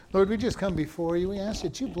Lord, we just come before you. We ask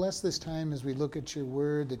that you bless this time as we look at your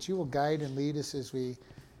word, that you will guide and lead us as we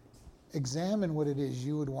examine what it is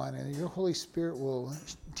you would want, and your Holy Spirit will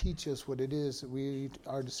teach us what it is that we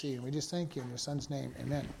are to see. And we just thank you in your Son's name.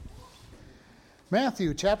 Amen.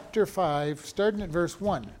 Matthew chapter 5, starting at verse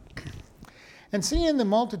 1. And seeing the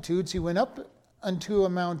multitudes, he went up unto a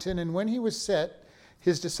mountain, and when he was set,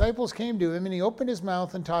 his disciples came to him, and he opened his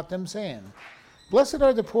mouth and taught them, saying, Blessed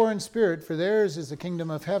are the poor in spirit, for theirs is the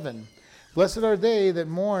kingdom of heaven. Blessed are they that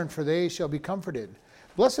mourn, for they shall be comforted.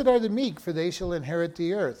 Blessed are the meek, for they shall inherit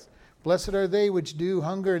the earth. Blessed are they which do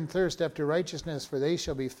hunger and thirst after righteousness, for they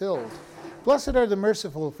shall be filled. Blessed are the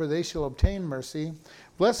merciful, for they shall obtain mercy.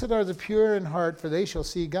 Blessed are the pure in heart, for they shall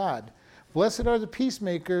see God. Blessed are the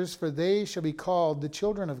peacemakers, for they shall be called the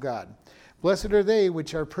children of God. Blessed are they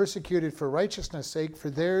which are persecuted for righteousness' sake, for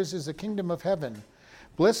theirs is the kingdom of heaven.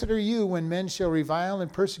 Blessed are you when men shall revile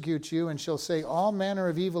and persecute you, and shall say all manner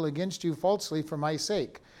of evil against you falsely for my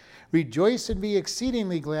sake. Rejoice and be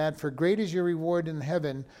exceedingly glad, for great is your reward in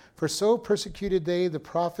heaven, for so persecuted they the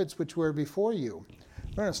prophets which were before you.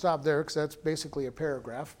 We're going to stop there because that's basically a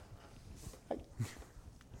paragraph.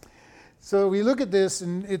 So we look at this,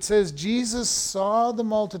 and it says Jesus saw the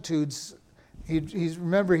multitudes.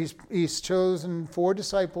 He's chosen 4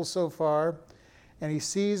 disciples so far. And he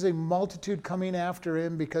sees a multitude coming after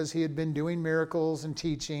him because he had been doing miracles and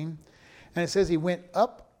teaching. And it says he went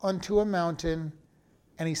up onto a mountain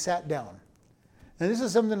and he sat down. And this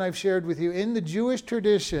is something I've shared with you. In the Jewish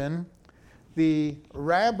tradition, the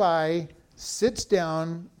rabbi sits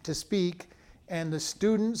down to speak, and the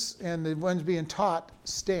students and the ones being taught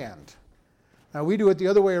stand. Now, we do it the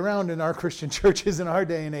other way around in our Christian churches in our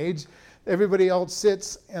day and age. Everybody else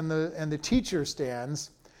sits and the teacher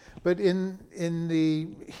stands. But in the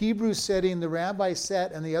Hebrew setting, the rabbi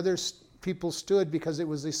sat and the other people stood because it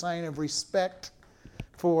was a sign of respect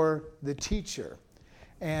for the teacher.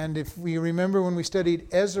 And if we remember when we studied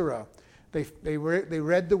Ezra, they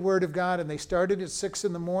read the Word of God, and they started at 6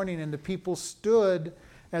 in the morning, and the people stood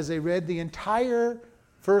as they read the entire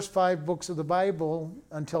first 5 books of the Bible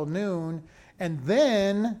until noon, and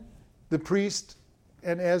then the priest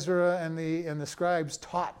and Ezra and the scribes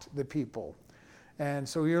taught the people. And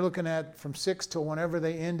so you're looking at from 6 till whenever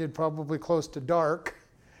they ended, probably close to dark,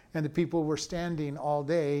 and the people were standing all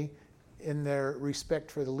day in their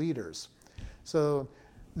respect for the leaders. So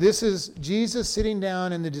this is Jesus sitting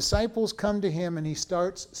down, and the disciples come to him, and he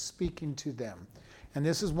starts speaking to them. And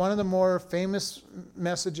this is one of the more famous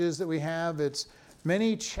messages that we have. It's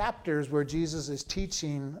many chapters where Jesus is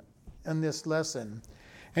teaching in this lesson.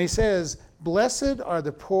 And he says, Blessed are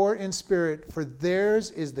the poor in spirit, for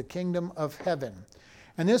theirs is the kingdom of heaven.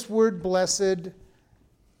 And this word blessed,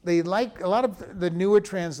 a lot of the newer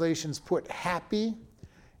translations put happy,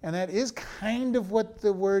 and that is kind of what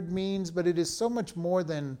the word means, but it is so much more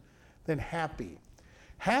than happy.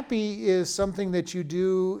 Happy is something that you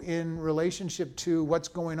do in relationship to what's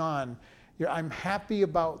going on. I'm happy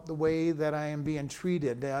about the way that I am being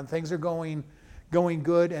treated. Things are going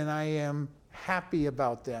good, and I am happy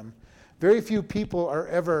about them. Very few people are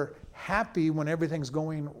ever happy when everything's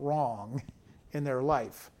going wrong in their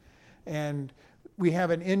life. And we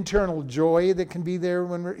have an internal joy that can be there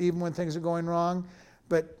even when things are going wrong.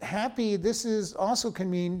 But happy, this is also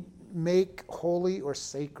can mean make holy or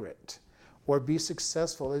sacred or be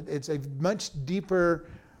successful. It's a much deeper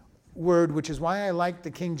word, which is why I like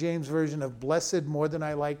the King James Version of blessed more than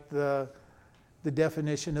I like the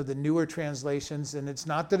definition of the newer translations. And it's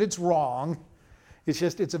not that it's wrong. It's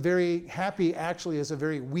just it's a very happy actually is a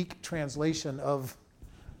very weak translation of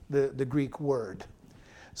the Greek word.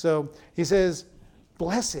 So he says,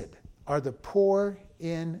 Blessed are the poor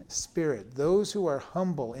in spirit, those who are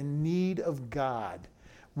humble, in need of God,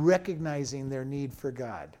 recognizing their need for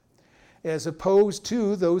God, as opposed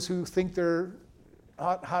to those who think they're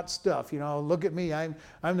hot stuff. Look at me, I'm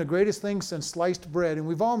the greatest thing since sliced bread. And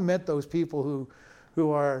we've all met those people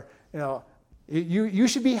who are, you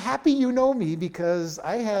should be happy you know me because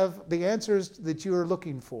I have the answers that you are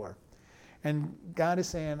looking for. And God is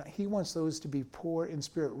saying he wants those to be poor in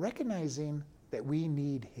spirit, recognizing that we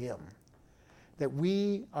need him, that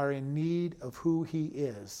we are in need of who he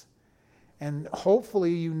is. And hopefully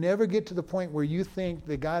you never get to the point where you think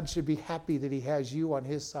that God should be happy that he has you on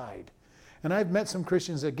his side. And I've met some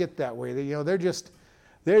Christians that get that way. They're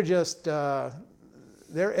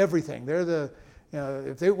everything.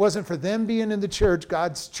 If it wasn't for them being in the church,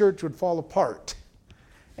 God's church would fall apart.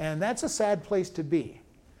 And that's a sad place to be,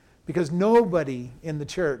 because nobody in the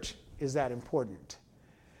church is that important.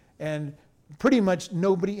 And pretty much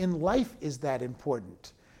nobody in life is that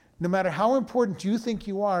important. No matter how important you think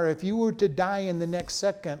you are, if you were to die in the next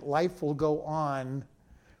second, life will go on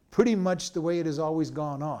pretty much the way it has always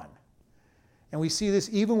gone on. And we see this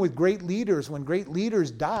even with great leaders. When great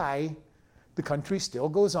leaders die, the country still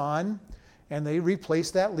goes on, and they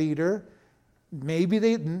replace that leader. Maybe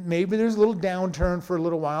there's a little downturn for a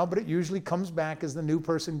little while, but it usually comes back as the new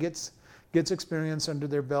person gets experience under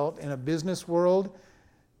their belt. In a business world,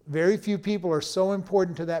 very few people are so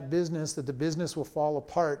important to that business that the business will fall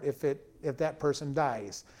apart if that person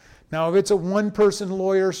dies. Now, if it's a one-person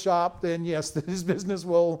lawyer shop, then yes, his business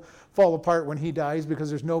will fall apart when he dies because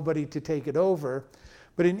there's nobody to take it over.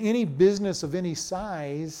 But in any business of any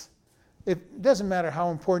size, it doesn't matter how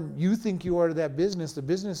important you think you are to that business, the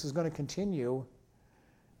business is going to continue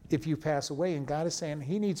if you pass away. And God is saying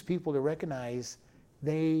He needs people to recognize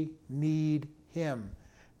they need Him.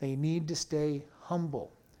 They need to stay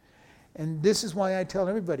humble. And this is why I tell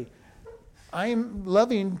everybody, I'm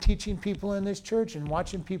loving teaching people in this church and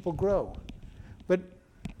watching people grow. But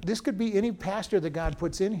this could be any pastor that God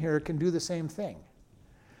puts in here can do the same thing.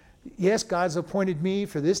 Yes, God's appointed me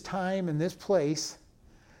for this time and this place,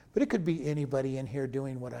 but it could be anybody in here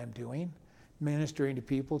doing what I'm doing, ministering to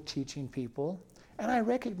people, teaching people. And I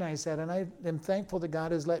recognize that, and I am thankful that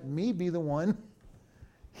God has let me be the one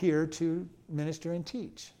here to minister and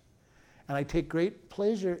teach. And I take great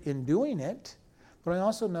pleasure in doing it, but I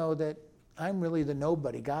also know that I'm really the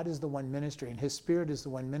nobody. God is the one ministering. His Spirit is the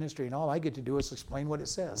one ministering. All I get to do is explain what it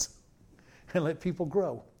says and let people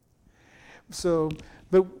grow. So,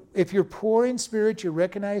 but if you're poor in spirit, you're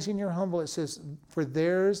recognizing you're humble. It says, for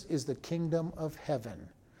theirs is the kingdom of heaven.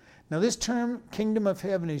 Now this term, kingdom of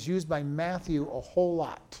heaven, is used by Matthew a whole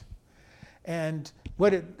lot. And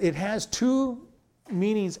what it has two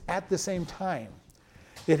meanings at the same time.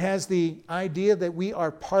 It has the idea that we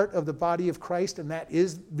are part of the body of Christ, and that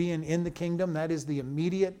is being in the kingdom. That is the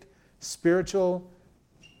immediate spiritual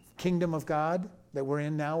kingdom of God that we're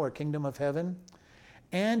in now, or kingdom of heaven.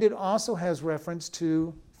 And it also has reference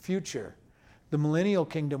to future, the millennial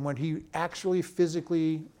kingdom, when He actually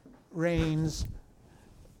physically reigns,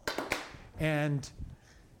 and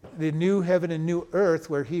the new heaven and new earth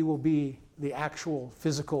where He will be the actual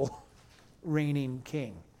physical reigning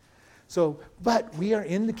king. So, but we are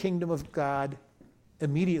in the kingdom of God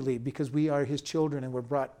immediately because we are His children and we're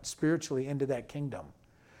brought spiritually into that kingdom.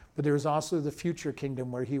 But there is also the future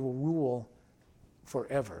kingdom where He will rule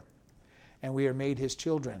forever. And we are made His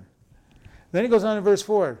children. Then it goes on in verse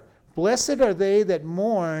 4. Blessed are they that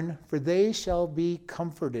mourn, for they shall be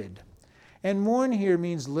comforted. And mourn here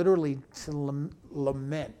means literally to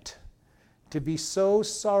lament, to be so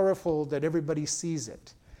sorrowful that everybody sees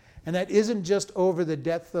it. And that isn't just over the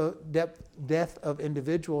death of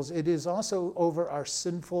individuals, it is also over our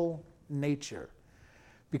sinful nature.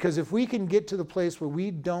 Because if we can get to the place where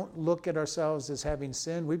we don't look at ourselves as having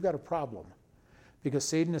sinned, we've got a problem. Because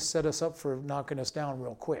Satan has set us up for knocking us down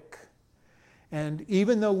real quick. And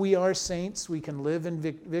even though we are saints, we can live in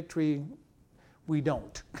victory, we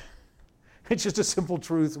don't. It's just a simple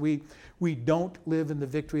truth. We don't live in the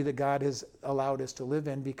victory that God has allowed us to live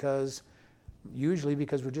in usually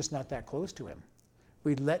because we're just not that close to Him.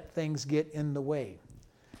 We let things get in the way.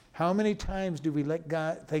 How many times do we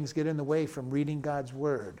let things get in the way from reading God's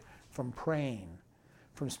Word, from praying,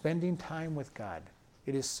 from spending time with God?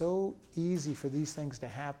 It is so easy for these things to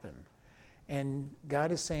happen. And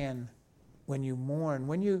God is saying, when you mourn,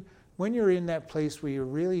 when you're in that place where you're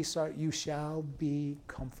really sorry, you shall be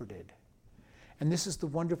comforted. And this is the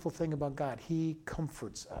wonderful thing about God. He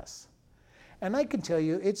comforts us. And I can tell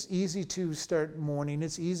you, it's easy to start mourning.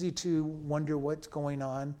 It's easy to wonder what's going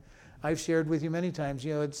on. I've shared with you many times,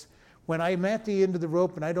 it's when I'm at the end of the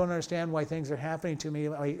rope and I don't understand why things are happening to me,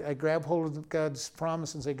 I grab hold of God's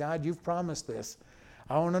promise and say, God, you've promised this.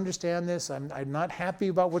 I don't understand this. I'm not happy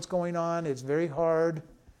about what's going on. It's very hard.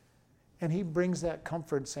 And He brings that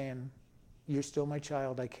comfort saying, you're still my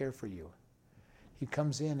child. I care for you. He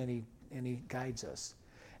comes in and he guides us.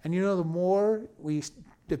 And the more we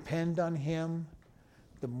depend on Him,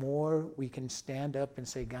 the more we can stand up and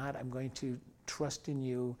say, God, I'm going to trust in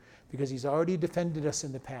you because He's already defended us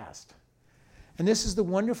in the past. And this is the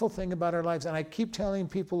wonderful thing about our lives. And I keep telling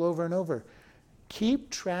people over and over, keep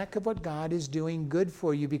track of what God is doing good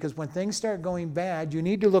for you, because when things start going bad, you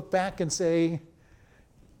need to look back and say,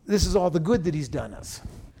 this is all the good that He's done us.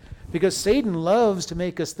 Because Satan loves to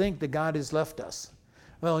make us think that God has left us.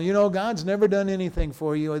 Well, God's never done anything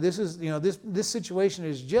for you. This situation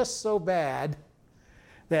is just so bad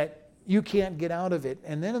that you can't get out of it.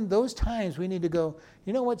 And then in those times we need to go,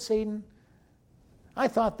 you know what, Satan? I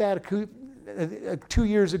thought that 2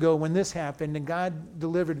 years ago when this happened and God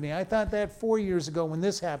delivered me. I thought that 4 years ago when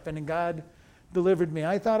this happened and God delivered me.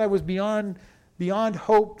 I thought I was beyond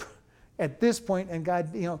hope at this point, and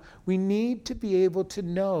God, we need to be able to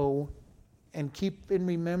know and keep in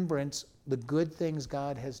remembrance the good things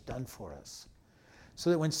God has done for us. So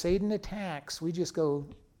that when Satan attacks, we just go,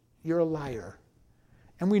 you're a liar.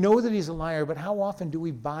 And we know that he's a liar, but how often do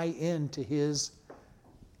we buy into his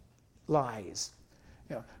lies?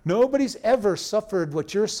 Nobody's ever suffered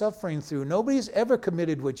what you're suffering through. Nobody's ever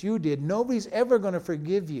committed what you did. Nobody's ever going to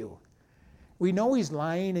forgive you. We know he's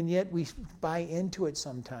lying, and yet we buy into it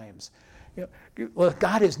sometimes. Well,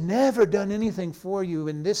 God has never done anything for you,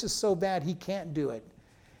 and this is so bad, he can't do it.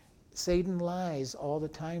 Satan lies all the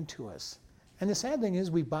time to us. And the sad thing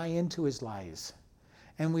is we buy into his lies.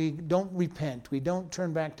 And we don't repent. We don't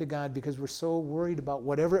turn back to God because we're so worried about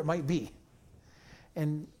whatever it might be.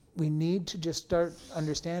 And we need to just start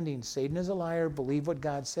understanding Satan is a liar, believe what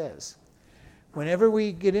God says. Whenever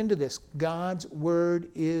we get into this, God's word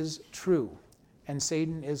is true. And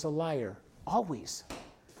Satan is a liar. Always.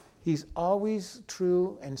 He's always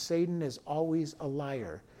true, and Satan is always a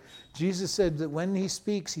liar. Jesus said that when he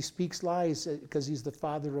speaks lies because he's the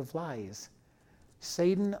father of lies.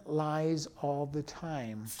 Satan lies all the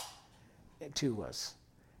time to us.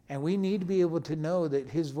 And we need to be able to know that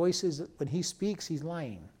his voice is, when he speaks, he's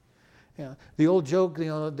lying. The old joke,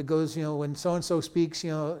 that goes, when so-and-so speaks,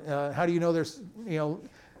 how do you know they're,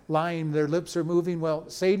 lying, their lips are moving? Well,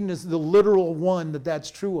 Satan is the literal one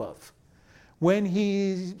that's true of. When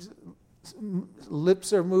his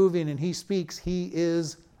lips are moving and he speaks, he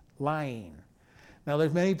is lying. Now,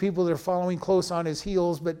 there's many people that are following close on his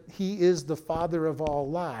heels, but he is the father of all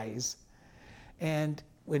lies. And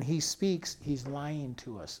when he speaks, he's lying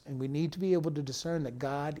to us. And we need to be able to discern that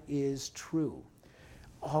God is true.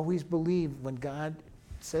 Always believe when God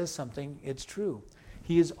says something, it's true.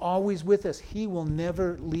 He is always with us. He will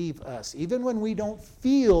never leave us. Even when we don't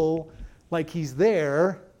feel like he's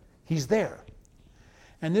there, he's there.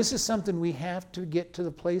 And this is something we have to get to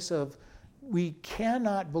the place of. We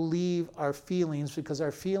cannot believe our feelings because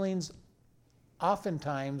our feelings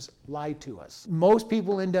oftentimes lie to us. Most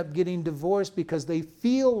people end up getting divorced because they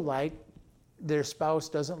feel like their spouse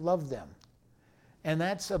doesn't love them. And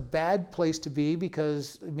that's a bad place to be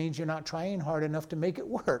because it means you're not trying hard enough to make it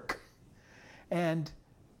work. And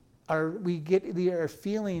our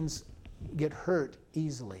feelings get hurt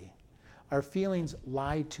easily. Our feelings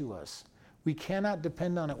lie to us. We cannot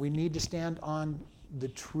depend on it. We need to stand on the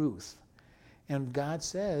truth. And God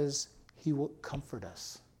says he will comfort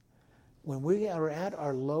us. When we are at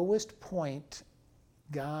our lowest point,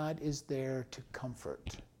 God is there to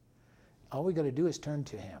comfort. All we got to do is turn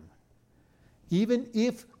to him. Even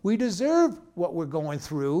if we deserve what we're going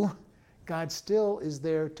through, God still is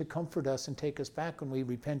there to comfort us and take us back when we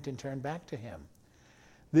repent and turn back to him.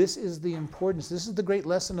 This is the importance. This is the great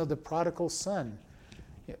lesson of the prodigal son.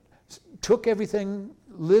 Took everything,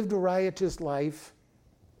 lived a riotous life,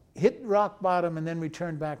 hit rock bottom, and then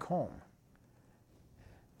returned back home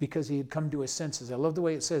because he had come to his senses. I love the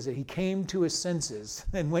way it says that he came to his senses.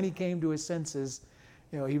 And when he came to his senses,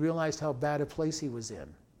 he realized how bad a place he was in.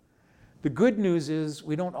 The good news is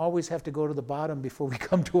we don't always have to go to the bottom before we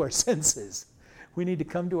come to our senses. We need to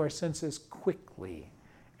come to our senses quickly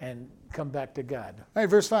and come back to God. All right,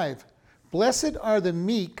 verse 5. Blessed are the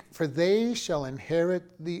meek, for they shall inherit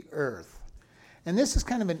the earth. And this is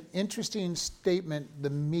kind of an interesting statement, the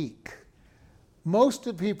meek. Most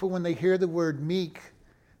of the people, when they hear the word meek,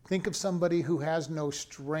 think of somebody who has no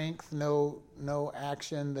strength, no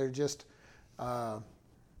action. They're just,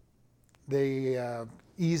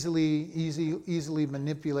 easily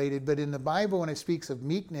manipulated. But in the Bible, when it speaks of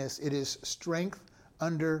meekness, it is strength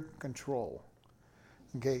under control.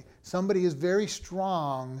 Okay, somebody is very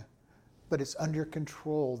strong, but it's under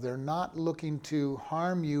control. They're not looking to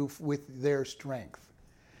harm you with their strength.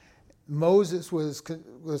 Moses was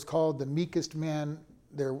called the meekest man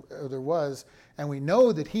there was, and we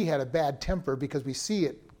know that he had a bad temper because we see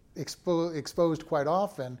it exposed quite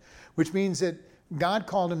often, which means that God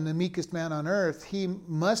called him the meekest man on earth. He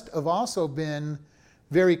must have also been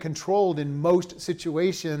very controlled in most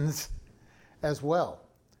situations as well.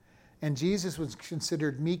 And Jesus was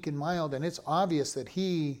considered meek and mild, and it's obvious that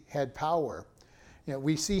he had power.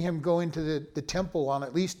 We see him go into the temple on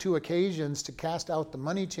at least 2 occasions to cast out the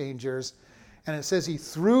money changers, and it says he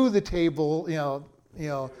threw the table,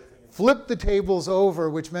 flipped the tables over,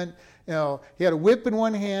 which meant, he had a whip in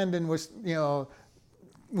one hand and was,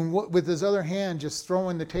 with his other hand just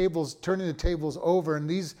throwing the tables, turning the tables over. And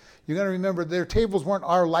these, you got to remember, their tables weren't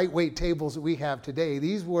our lightweight tables that we have today.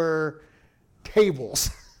 These were tables.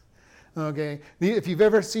 Okay, if you've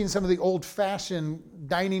ever seen some of the old-fashioned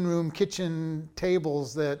dining room kitchen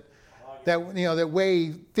tables that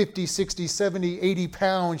weigh 50, 60, 70, 80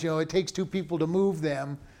 pounds, it takes two people to move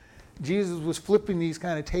them. Jesus was flipping these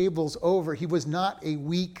kind of tables over. He was not a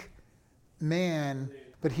weak man,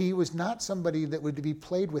 but he was not somebody that would be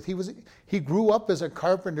played with. He grew up as a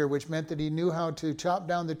carpenter, which meant that he knew how to chop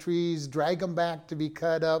down the trees, drag them back to be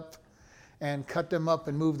cut up, and cut them up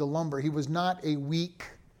and move the lumber. He was not a weak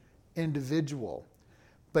individual,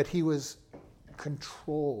 but he was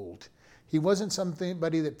controlled. He wasn't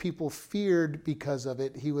somebody that people feared because of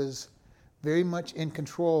it. He was very much in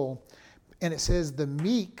control. And it says, the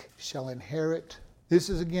meek shall inherit. This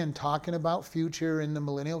is again talking about future in the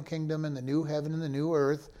millennial kingdom and the new heaven and the new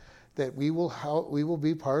earth, that we will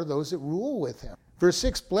be part of those that rule with him. Verse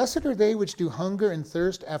 6, blessed are they which do hunger and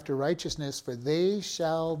thirst after righteousness, for they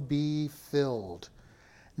shall be filled.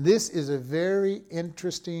 This is a very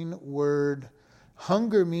interesting word.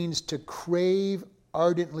 Hunger means to crave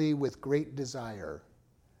ardently with great desire.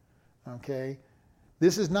 Okay?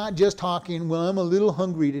 This is not just talking, well, I'm a little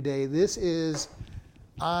hungry today. This is,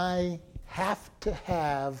 I have to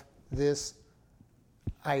have this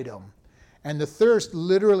item. And the thirst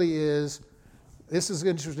literally is, this is an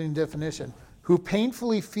interesting definition, who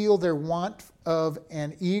painfully feel their want of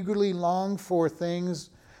and eagerly long for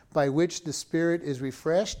things by which the spirit is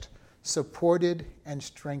refreshed, supported, and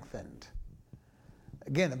strengthened.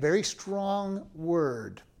 Again, a very strong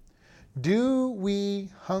word. Do we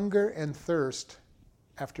hunger and thirst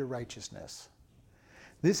after righteousness?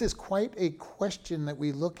 This is quite a question that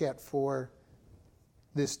we look at for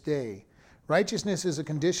this day. Righteousness is a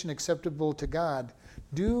condition acceptable to God.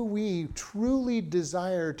 Do we truly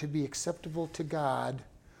desire to be acceptable to God,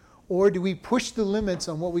 or do we push the limits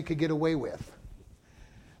on what we could get away with?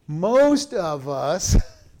 Most of us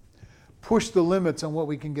push the limits on what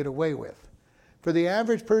we can get away with. For the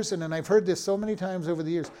average person, and I've heard this so many times over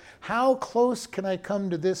the years, how close can I come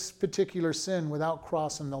to this particular sin without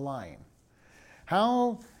crossing the line?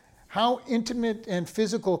 How intimate and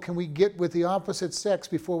physical can we get with the opposite sex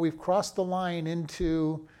before we've crossed the line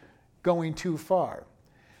into going too far?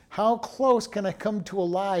 How close can I come to a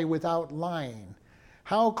lie without lying?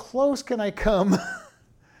 How close can I come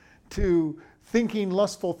to thinking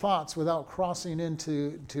lustful thoughts without crossing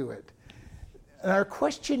into it? And our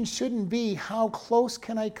question shouldn't be, how close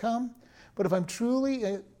can I come? But if I'm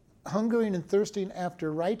truly hungering and thirsting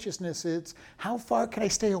after righteousness, it's, how far can I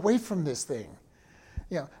stay away from this thing?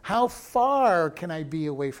 How far can I be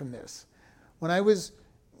away from this? When I was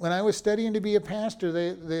studying to be a pastor,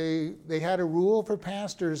 they had a rule for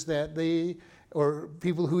pastors or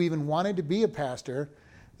people who even wanted to be a pastor,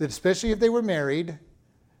 that especially if they were married,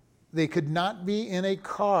 they could not be in a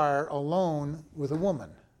car alone with a woman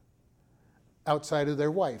outside of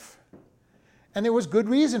their wife. And there was good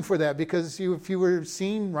reason for that, because if you were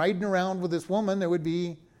seen riding around with this woman, there would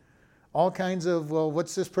be all kinds of, well,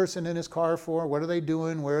 what's this person in his car for? What are they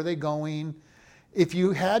doing? Where are they going? If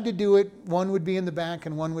you had to do it, one would be in the back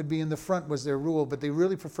and one would be in the front, was their rule. But they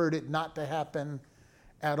really preferred it not to happen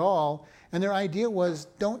at all. And their idea was,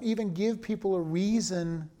 don't even give people a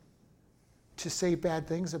reason to say bad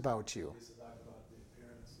things about you.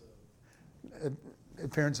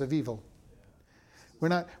 Appearance of evil. We're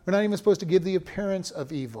not even supposed to give the appearance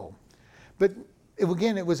of evil. But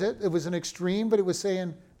again, it was an extreme, but it was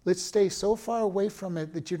saying, let's stay so far away from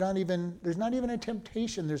it that there's not even a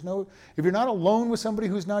temptation. If you're not alone with somebody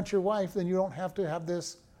who's not your wife, then you don't have to have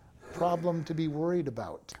this problem to be worried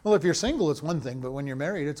about. Well, if you're single, it's one thing, but when you're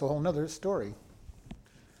married, it's a whole other story.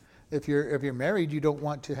 If you're married, you don't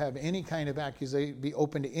want to have any kind of be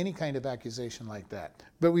open to any kind of accusation like that.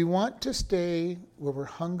 But we want to stay where we're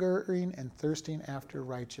hungering and thirsting after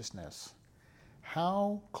righteousness.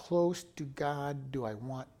 How close to God do I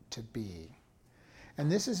want to be? And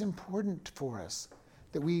this is important for us,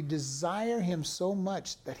 that we desire him so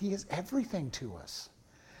much that he is everything to us.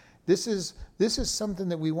 This is something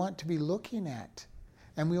that we want to be looking at.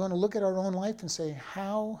 And we want to look at our own life and say,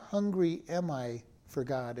 how hungry am I for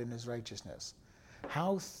God and his righteousness?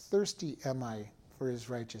 How thirsty am I for his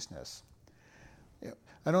righteousness?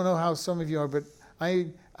 I don't know how some of you are, but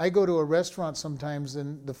I go to a restaurant sometimes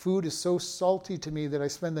and the food is so salty to me that I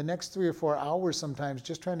spend the next 3 or 4 hours sometimes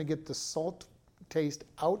just trying to get the salt taste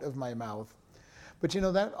out of my mouth. But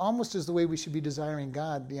that almost is the way we should be desiring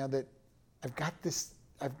God, that I've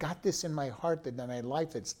got this in my heart, that in my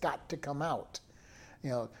life, it's got to come out.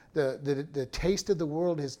 The taste of the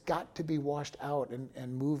world has got to be washed out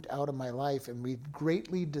and moved out of my life, and we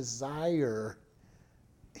greatly desire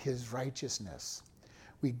his righteousness.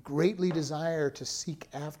 We greatly desire to seek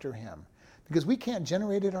after him, because we can't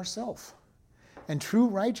generate it ourselves. And true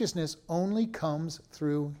righteousness only comes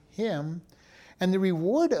through him. And the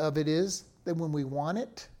reward of it is that when we want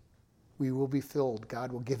it, we will be filled.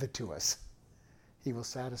 God will give it to us. He will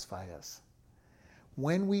satisfy us.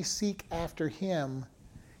 When we seek after him,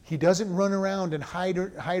 he doesn't run around and hide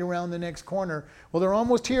around the next corner. Well, they're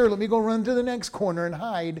almost here. Let me go run to the next corner and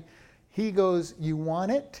hide. He goes, you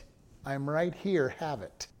want it? I'm right here. Have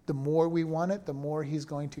it. The more we want it, the more he's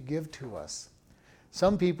going to give to us.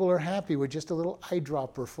 Some people are happy with just a little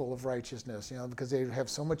eyedropper full of righteousness, because they have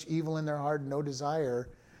so much evil in their heart, no desire.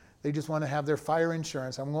 They just want to have their fire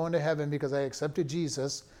insurance. I'm going to heaven because I accepted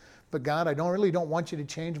Jesus. But God, I don't want you to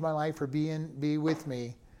change my life or be with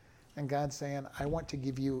me. And God's saying, I want to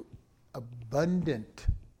give you abundant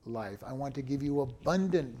life. I want to give you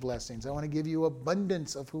abundant blessings. I want to give you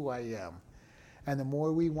abundance of who I am. And the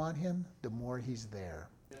more we want him, the more he's there.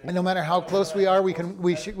 And no matter how close we are, we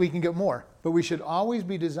can get more. But we should always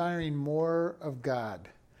be desiring more of God.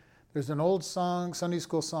 There's an old song, Sunday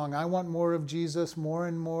school song, I want more of Jesus, more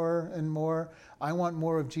and more and more. I want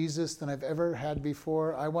more of Jesus than I've ever had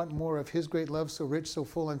before. I want more of his great love, so rich, so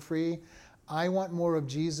full and free. I want more of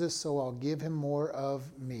Jesus, so I'll give him more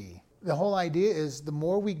of me. The whole idea is the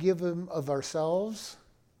more we give him of ourselves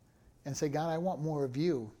and say, God, I want more of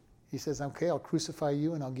you. He says, okay, I'll crucify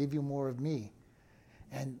you and I'll give you more of me.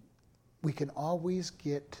 And we can always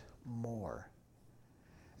get more.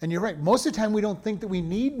 And you're right. Most of the time we don't think that we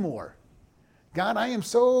need more. God, I am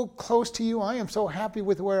so close to you. I am so happy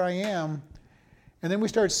with where I am. And then we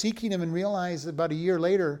start seeking him and realize about a year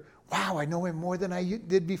later, wow, I know him more than I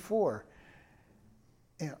did before.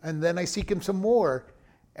 And then I seek him some more.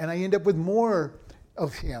 And I end up with more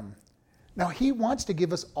of him. Now he wants to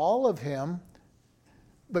give us all of him.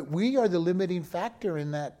 But we are the limiting factor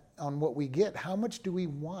in that on what we get. How much do we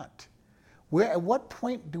want? At what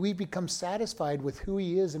point do we become satisfied with who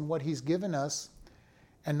he is and what he's given us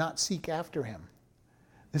and not seek after him?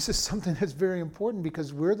 This is something that's very important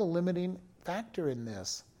because we're the limiting factor in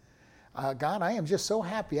this. God, I am just so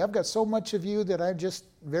happy. I've got so much of you that I'm just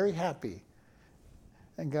very happy.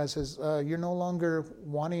 And God says, you're no longer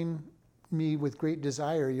wanting me with great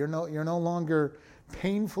desire. You're no longer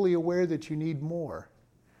painfully aware that you need more.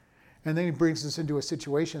 And then he brings us into a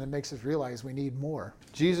situation that makes us realize we need more.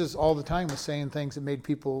 Jesus all the time was saying things that made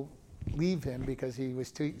people leave him because he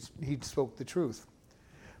spoke the truth.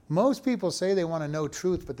 Most people say they want to know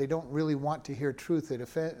truth, but they don't really want to hear truth.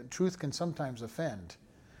 Truth can sometimes offend.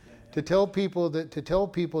 To tell people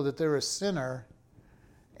that they're a sinner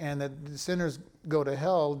and that sinners go to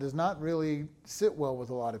hell does not really sit well with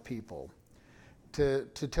a lot of people. To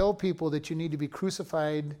tell people that you need to be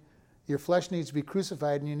crucified, your flesh needs to be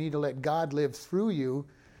crucified and you need to let God live through you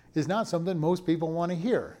is not something most people want to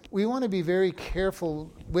hear. We want to be very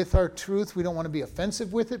careful with our truth. We don't want to be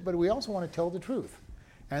offensive with it, but we also want to tell the truth.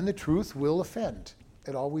 And the truth will offend.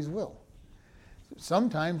 It always will.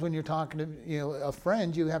 Sometimes when you're talking to a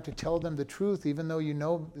friend, you have to tell them the truth even though you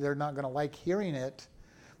know they're not going to like hearing it.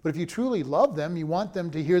 But if you truly love them, you want them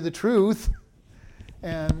to hear the truth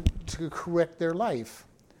and to correct their life.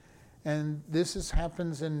 And this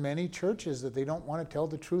happens in many churches that they don't want to tell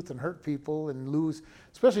the truth and hurt people and lose,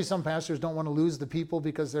 especially some pastors don't want to lose the people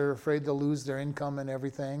because they're afraid they'll lose their income and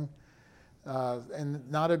everything. And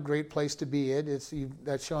not a great place to be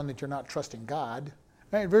that's showing that you're not trusting God.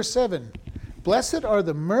 All right, verse 7. Blessed are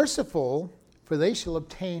the merciful, for they shall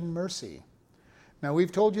obtain mercy. Now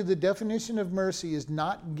we've told you the definition of mercy is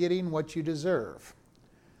not getting what you deserve.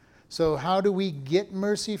 So how do we get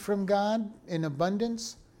mercy from God in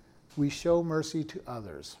abundance? We show mercy to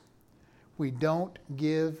others. We don't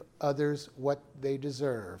give others what they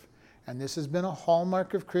deserve. And this has been a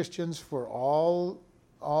hallmark of Christians for all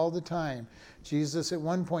the time. Jesus at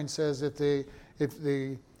one point says if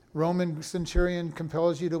the Roman centurion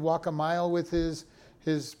compels you to walk a mile with his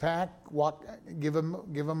pack, give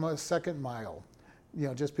him a second mile.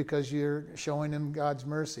 Just because you're showing him God's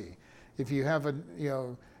mercy. If you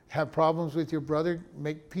have problems with your brother,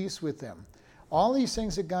 make peace with them. All these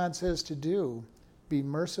things that God says to do, be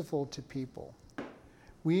merciful to people.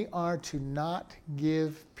 We are to not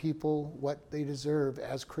give people what they deserve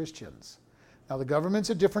as Christians. Now the government's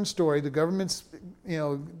a different story. The government's,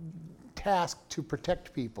 tasked to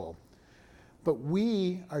protect people. But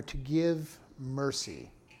we are to give mercy,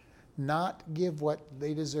 not give what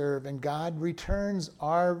they deserve. And God returns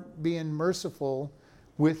our being merciful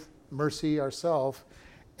with mercy ourselves.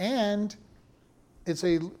 And it's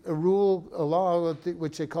a law,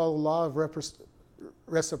 which they call the law of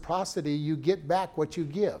reciprocity. You get back what you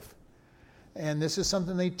give. And this is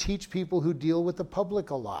something they teach people who deal with the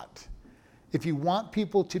public a lot. If you want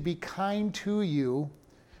people to be kind to you,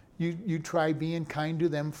 you try being kind to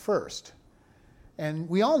them first. And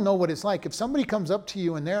we all know what it's like. If somebody comes up to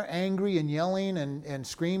you and they're angry and yelling and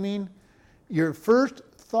screaming, your first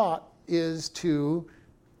thought is to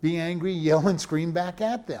be angry, yell, and scream back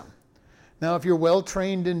at them. Now, if you're well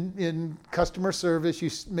trained in customer service, you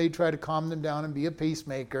may try to calm them down and be a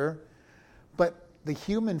peacemaker. But the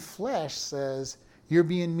human flesh says, you're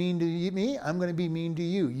being mean to me, I'm going to be mean to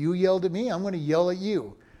you. You yelled at me, I'm going to yell at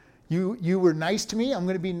you. You were nice to me, I'm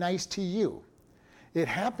going to be nice to you. It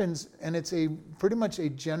happens, and it's pretty much a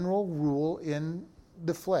general rule in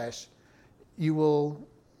the flesh. You will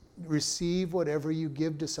receive whatever you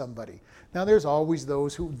give to somebody. Now, there's always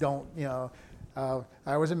those who don't,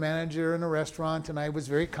 I was a manager in a restaurant, and I was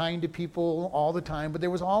very kind to people all the time, but there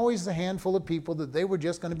was always a handful of people that they were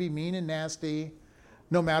just going to be mean and nasty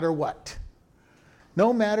no matter what.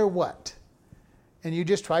 No matter what. And you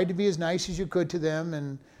just tried to be as nice as you could to them,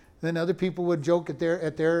 and then other people would joke at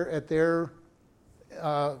their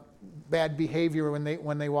bad behavior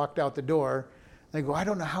when they walked out the door. They go, I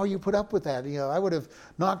don't know how you put up with that. I would have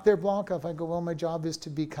knocked their block off. I go, well, my job is to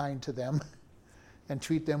be kind to them and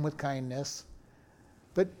treat them with kindness.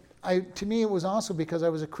 But to me, it was also because I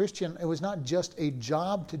was a Christian. It was not just a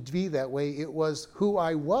job to be that way. It was who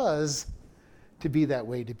I was to be that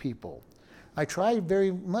way to people. I tried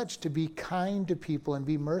very much to be kind to people and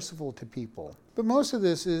be merciful to people. But most of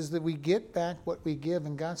this is that we get back what we give,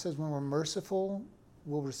 and God says when we're merciful,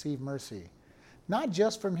 we'll receive mercy. Not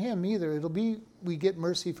just from Him either. We get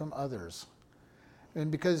mercy from others.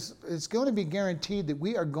 And because it's going to be guaranteed that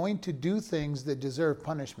we are going to do things that deserve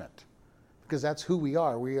punishment. Because that's who we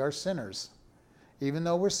are. We are sinners. Even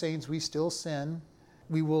though we're saints, we still sin.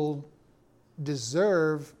 We will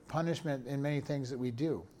deserve punishment in many things that we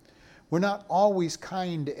do. We're not always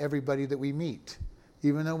kind to everybody that we meet,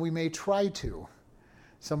 even though we may try to.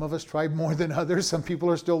 Some of us try more than others. Some people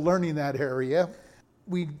are still learning that area.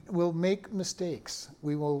 We will make mistakes.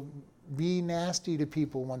 We will be nasty to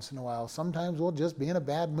people once in a while. Sometimes we'll just be in a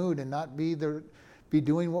bad mood and not be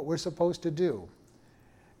doing what we're supposed to do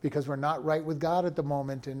because we're not right with God at the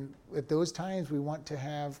moment. And at those times, we want to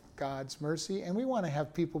have God's mercy, and we want to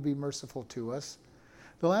have people be merciful to us.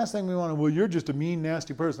 The last thing we want to, well, you're just a mean,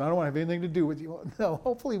 nasty person. I don't want to have anything to do with you. No,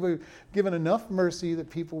 hopefully we've given enough mercy that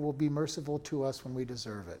people will be merciful to us when we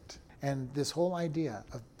deserve it. And this whole idea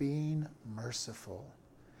of being merciful.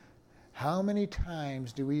 How many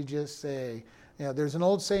times do we just say, there's an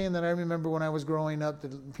old saying that I remember when I was growing up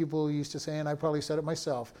that people used to say, and I probably said it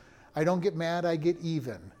myself, I don't get mad, I get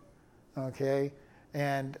even. Okay?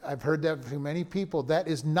 And I've heard that from many people. That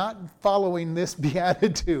is not following this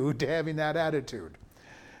beatitude, to having that attitude.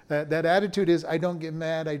 That attitude is, I don't get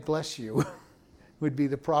mad, I bless you, would be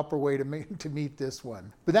the proper way to meet this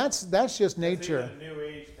one. But that's just nature. That's even a new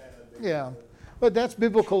age kind of thing. Yeah, but that's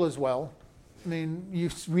biblical as well. I mean, you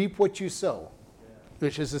reap what you sow,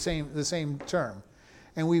 which is the same term.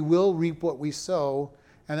 And we will reap what we sow,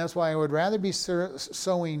 and that's why I would rather be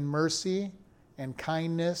sowing mercy and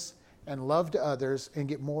kindness and love to others and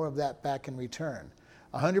get more of that back in return.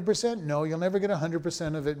 100%? No, you'll never get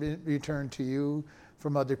 100% of it returned to you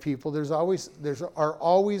from other people. There are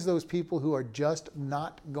always those people who are just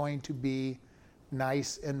not going to be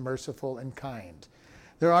nice and merciful and kind.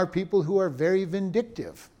 There are people who are very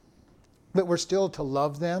vindictive, but we're still to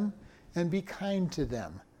love them and be kind to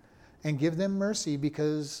them and give them mercy,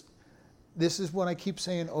 because this is what I keep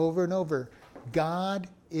saying over and over. God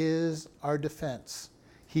is our defense.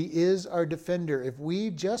 He is our defender. If we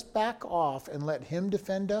just back off and let Him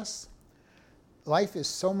defend us, life is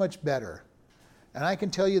so much better. And I can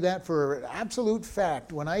tell you that for an absolute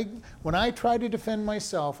fact. When I try to defend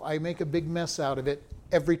myself, I make a big mess out of it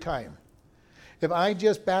every time. If I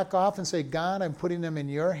just back off and say, God, I'm putting them in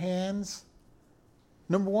your hands,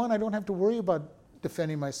 number one, I don't have to worry about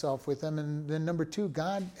defending myself with them. And then number two,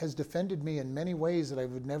 God has defended me in many ways that I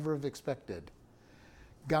would never have expected.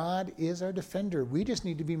 God is our defender. We just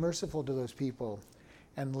need to be merciful to those people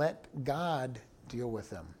and let God deal with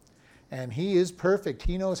them. And He is perfect.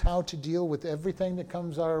 He knows how to deal with everything that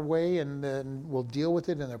comes our way, and then we'll deal with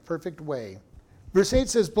it in a perfect way. Verse 8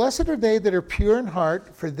 says, Blessed are they that are pure in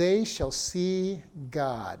heart, for they shall see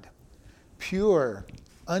God. Pure,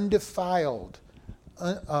 undefiled,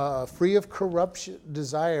 free of corruption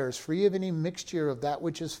desires, free of any mixture of that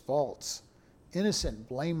which is false, innocent,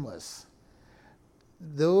 blameless.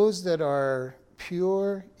 Those that are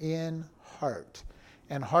pure in heart.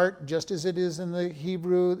 And heart, just as it is in the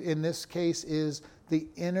Hebrew, in this case, is the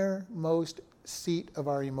innermost seat of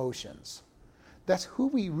our emotions. That's who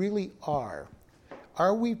we really are.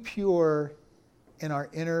 Are we pure in our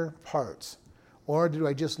inner parts? Or do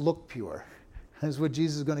I just look pure? That's what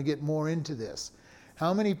Jesus is going to get more into this.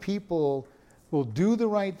 How many people will do the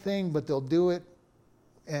right thing, but they'll do it,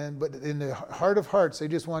 but in the heart of hearts, they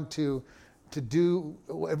just want to do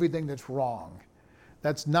everything that's wrong.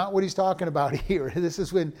 That's not what he's talking about here. This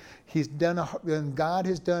is when when God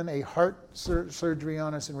has done a heart surgery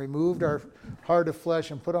on us and removed our heart of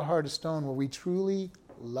flesh and put a heart of stone where we truly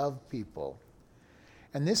love people.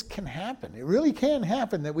 And this can happen. It really can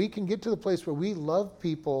happen, that we can get to the place where we love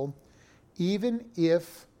people even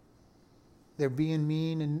if they're being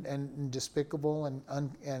mean and despicable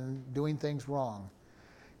and doing things wrong.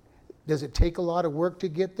 Does it take a lot of work to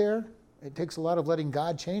get there? It takes a lot of letting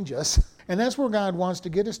God change us. And that's where God wants to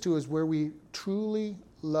get us to, is where we truly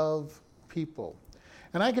love people.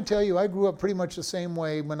 And I can tell you, I grew up pretty much the same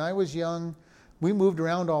way. When I was young, we moved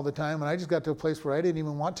around all the time, and I just got to a place where I didn't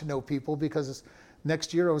even want to know people, because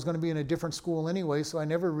next year I was going to be in a different school anyway, so I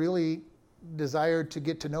never really desired to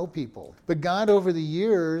get to know people. But God, over the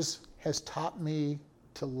years, has taught me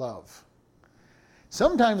to love.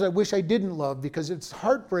 Sometimes I wish I didn't love, because it's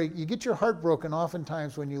heartbreak. You get your heart broken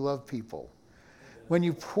oftentimes when you love people. When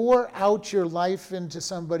you pour out your life into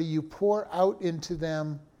somebody, you pour out into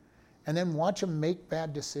them, and then watch them make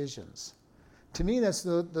bad decisions. To me, that's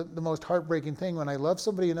the most heartbreaking thing, when I love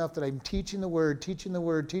somebody enough that I'm teaching the word,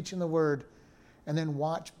 and then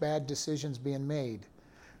watch bad decisions being made.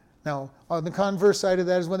 Now, on the converse side of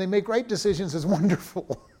that is when they make right decisions is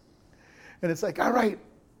wonderful. And it's like, all right,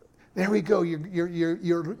 there we go.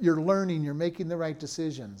 You're learning. You're making the right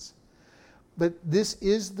decisions. But this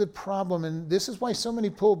is the problem, and this is why so many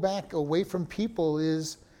pull back away from people,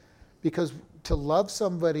 is because to love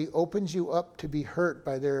somebody opens you up to be hurt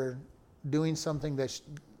by their doing something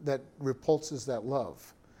that repulses that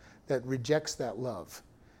love, that rejects that love,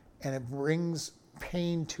 and it brings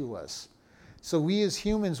pain to us. So we as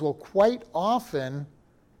humans will quite often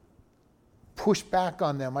push back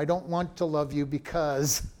on them. I don't want to love you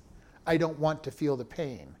because I don't want to feel the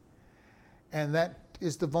pain. And that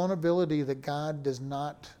is the vulnerability that God does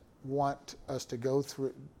not want us to go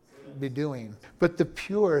through, be doing. But the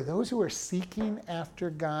pure, those who are seeking after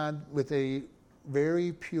God with a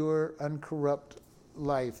very pure, uncorrupt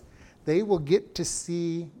life, they will get to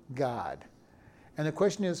see God. And the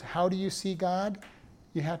question is, how do you see God?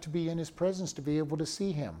 You have to be in his presence to be able to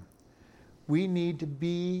see him. We need to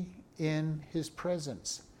be in his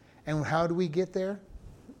presence. And how do we get there?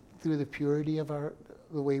 Through the purity of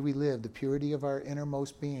the way we live, the purity of our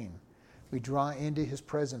innermost being. We draw into his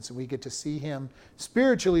presence and we get to see him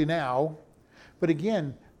spiritually now. But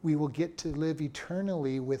again, we will get to live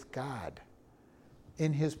eternally with God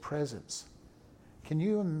in his presence. Can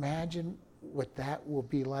you imagine what that will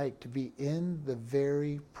be like, to be in the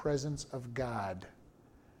very presence of God?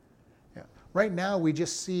 Yeah. Right now we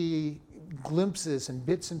just see glimpses and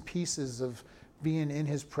bits and pieces of being in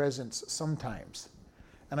his presence sometimes.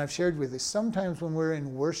 And I've shared with you, sometimes when we're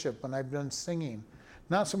in worship, when I've done singing,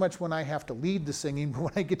 not so much when I have to lead the singing, but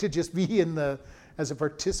when I get to just be as a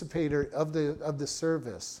participator of the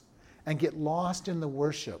service and get lost in the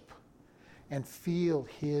worship and feel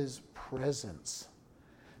his presence.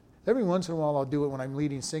 Every once in a while I'll do it when I'm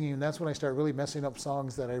leading singing, and that's when I start really messing up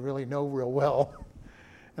songs that I really know real well.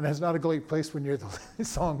 And that's not a great place when you're the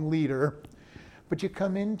song leader. But you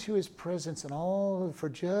come into his presence, and for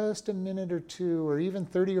just a minute or two, or even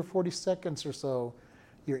 30 or 40 seconds or so,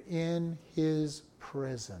 you're in his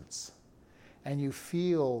presence. And you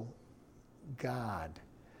feel God.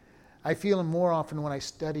 I feel him more often when I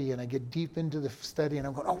study, and I get deep into the study, and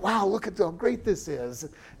I'm going, oh, wow, look at how great this is.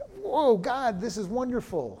 Whoa, God, this is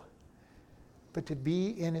wonderful. But to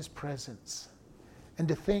be in his presence, and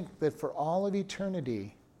to think that for all of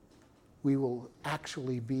eternity, we will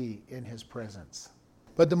actually be in his presence.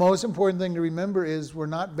 But the most important thing to remember is we're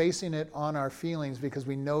not basing it on our feelings, because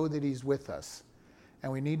we know that he's with us.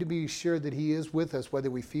 And we need to be sure that he is with us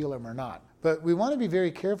whether we feel him or not. But we want to be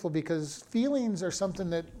very careful, because feelings are something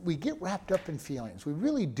that we get wrapped up in feelings. We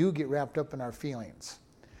really do get wrapped up in our feelings.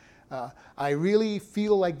 I really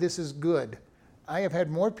feel like this is good. I have had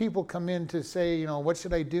more people come in to say, what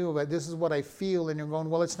should I do? But this is what I feel. And you're going,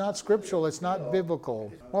 well, it's not scriptural. It's not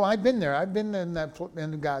biblical. Well, I've been there. I've been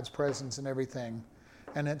in God's presence and everything.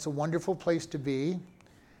 And it's a wonderful place to be.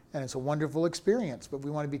 And it's a wonderful experience. But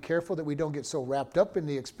we want to be careful that we don't get so wrapped up in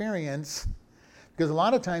the experience. Because a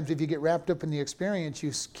lot of times if you get wrapped up in the experience,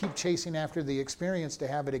 you keep chasing after the experience to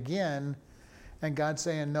have it again. And God's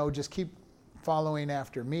saying, no, just keep following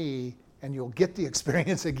after me and you'll get the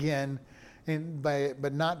experience again.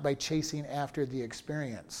 But not by chasing after the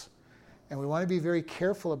experience. And we want to be very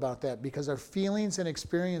careful about that, because our feelings and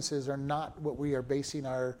experiences are not what we are basing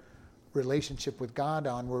our relationship with God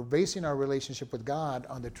on. We're basing our relationship with God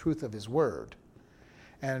on the truth of His Word.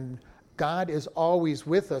 And God is always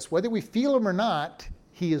with us. Whether we feel Him or not,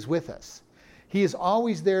 He is with us. He is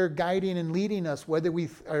always there guiding and leading us. Whether we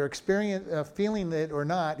are feeling it or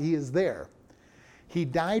not, He is there. He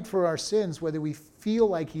died for our sins, whether we feel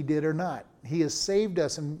like He did or not. He has saved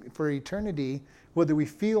us for eternity, whether we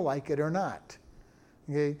feel like it or not.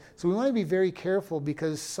 Okay? So we want to be very careful,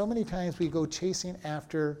 because so many times we go chasing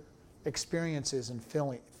after experiences and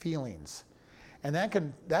feelings. And that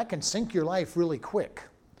can sink your life really quick.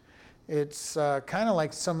 It's kind of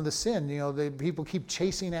like some of the sin. People keep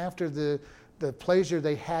chasing after the pleasure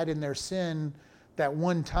they had in their sin that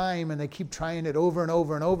one time, and they keep trying it over and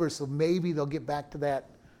over and over, so maybe they'll get back to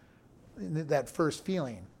that first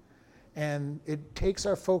feeling. And it takes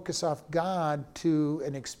our focus off God to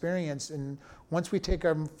an experience, and once we take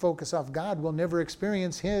our focus off God, we'll never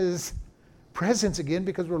experience His presence again,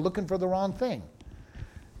 because we're looking for the wrong thing.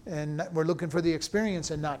 And we're looking for the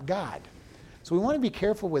experience and not God. So we want to be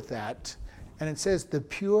careful with that. And it says, the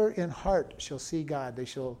pure in heart shall see God.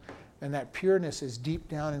 And that pureness is deep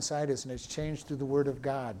down inside us, and it's changed through the Word of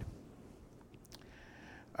God.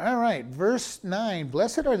 All right, verse 9.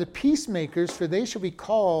 Blessed are the peacemakers, for they shall be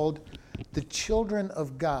called the children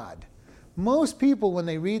of God. Most people, when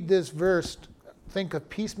they read this verse, think of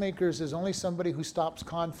peacemakers as only somebody who stops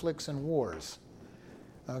conflicts and wars.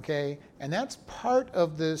 Okay? And that's part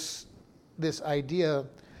of this idea.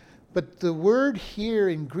 But the word here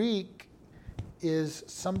in Greek is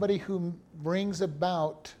somebody who brings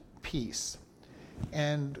about peace.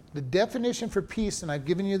 And the definition for peace, and I've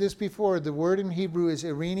given you this before, the word in Hebrew is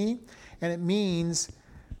irene, and it means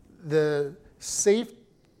the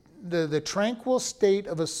tranquil state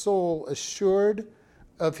of a soul assured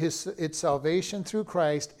of its salvation through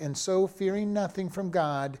Christ, and so fearing nothing from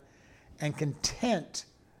God, and content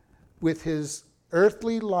with his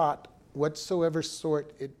earthly lot, whatsoever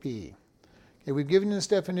sort it be. Okay, we've given this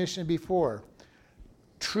definition before.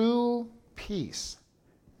 True peace.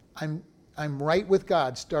 I'm right with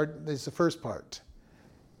God. Is the first part.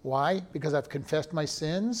 Why? Because I've confessed my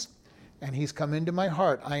sins, and He's come into my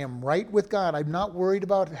heart. I am right with God. I'm not worried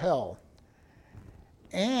about hell.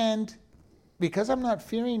 And because I'm not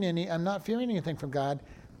fearing anything from God,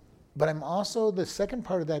 but I'm also, the second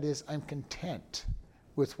part of that is I'm content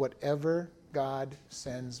with whatever God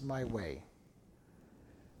sends my way.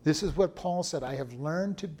 This is what Paul said. I have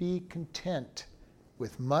learned to be content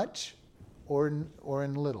with much or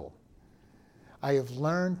in little. I have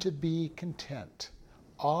learned to be content.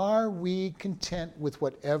 Are we content with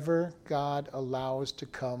whatever God allows to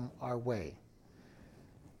come our way?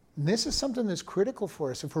 And this is something that's critical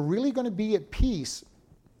for us. If we're really going to be at peace,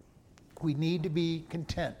 we need to be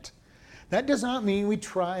content. That does not mean we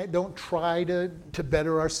don't try to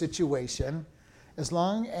better our situation, as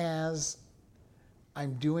long as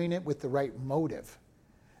I'm doing it with the right motive.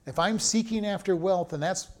 If I'm seeking after wealth and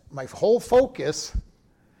that's my whole focus,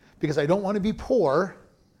 because I don't want to be poor,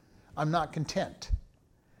 I'm not content.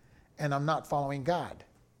 And I'm not following God.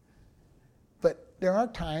 But there are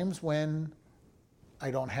times when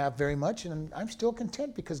I don't have very much, and I'm still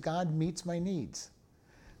content because God meets my needs.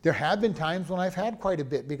 There have been times when I've had quite a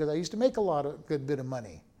bit, because I used to make a good bit of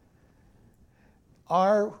money.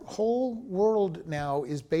 Our whole world now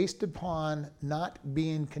is based upon not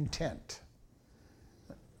being content.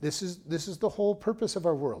 This is the whole purpose of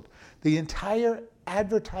our world. The entire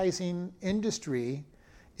advertising industry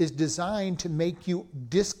is designed to make you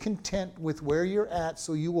discontent with where you're at,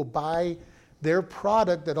 so you will buy their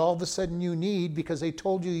product that all of a sudden you need because they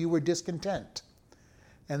told you were discontent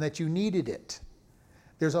and that you needed it.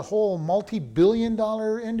 There's a whole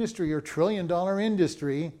multi-billion-dollar industry or trillion-dollar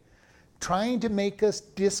industry trying to make us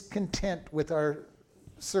discontent with our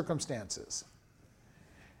circumstances.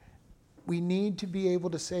 We need to be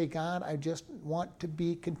able to say, God, I just want to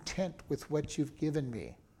be content with what you've given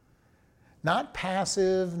me. Not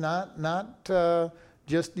passive, not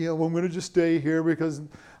just, well, I'm going to just stay here because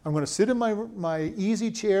I'm going to sit in my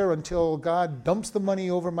easy chair until God dumps the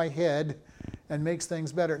money over my head and makes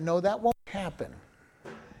things better. No, that won't happen.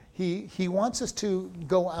 He wants us to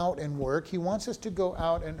go out and work. He wants us to go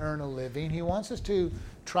out and earn a living. He wants us to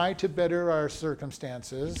try to better our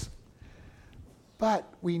circumstances.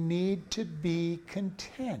 But we need to be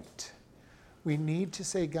content. We need to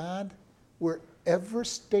say, God, wherever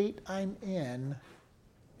state I'm in,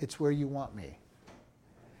 it's where you want me.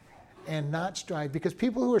 And not strive. Because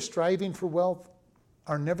people who are striving for wealth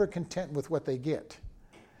are never content with what they get.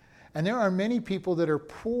 And there are many people that are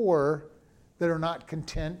poor that are not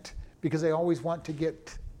content because they always want to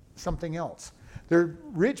get something else. There are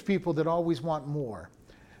rich people that always want more.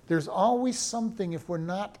 There's always something, if we're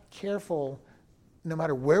not careful, no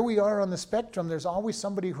matter where we are on the spectrum, there's always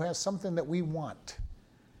somebody who has something that we want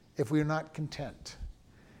if we're not content.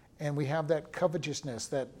 And we have that covetousness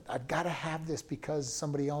that I've got to have this because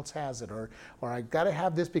somebody else has it, or I've got to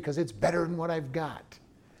have this because it's better than what I've got.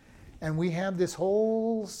 And we have this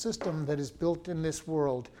whole system that is built in this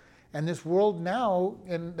world. And this world now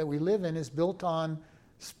that we live in is built on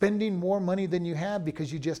spending more money than you have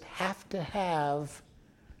because you just have to have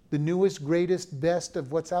the newest, greatest, best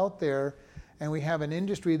of what's out there. And we have an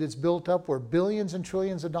industry that's built up where billions and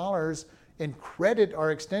trillions of dollars in credit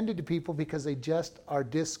are extended to people because they just are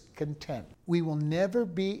discontent. We will never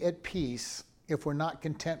be at peace if we're not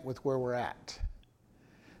content with where we're at,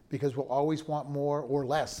 because we'll always want more or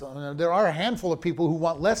less. There are a handful of people who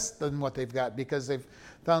want less than what they've got because they've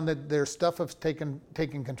found that their stuff has taken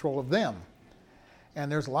control of them.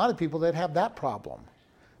 And there's a lot of people that have that problem,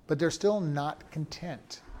 but they're still not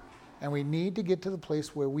content. And we need to get to the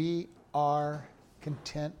place where we are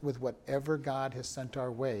content with whatever God has sent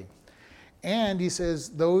our way. And he says,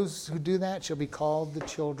 those who do that shall be called the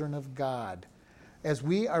children of God. As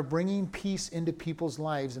we are bringing peace into people's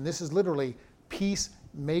lives, and this is literally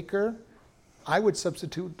peacemaker, I would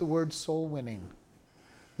substitute the word soul winning.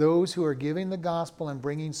 Those who are giving the gospel and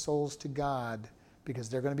bringing souls to God, because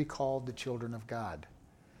they're going to be called the children of God.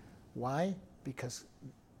 Why? Because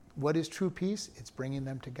what is true peace? It's bringing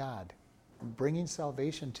them to God, bringing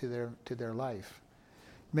salvation to their life,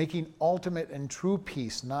 making ultimate and true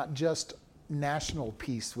peace, not just national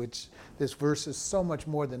peace, which this verse is so much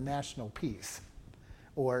more than national peace,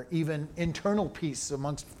 or even internal peace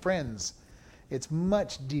amongst friends. It's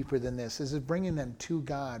much deeper than this. This is bringing them to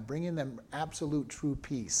God, bringing them absolute true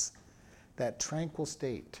peace, that tranquil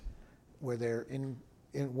state where they're in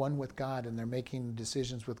one with God and they're making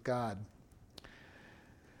decisions with God.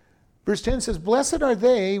 Verse 10 says, "Blessed are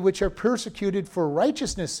they which are persecuted for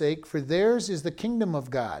righteousness' sake, for theirs is the kingdom of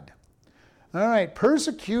God." All right,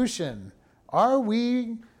 persecution. Are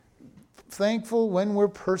we thankful when we're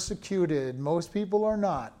persecuted? Most people are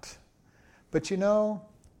not. But you know,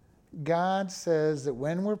 God says that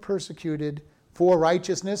when we're persecuted for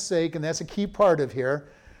righteousness' sake, and that's a key part of here.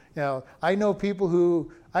 I know people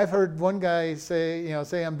who, I've heard one guy say,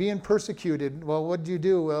 I'm being persecuted. Well, what did you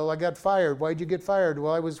do? Well, I got fired. Why did you get fired?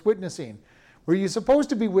 Well, I was witnessing. Were you supposed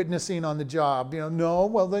to be witnessing on the job? No.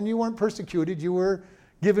 Well, then you weren't persecuted. You were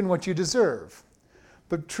given what you deserve.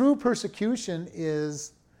 But true persecution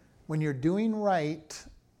is when you're doing right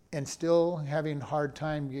and still having a hard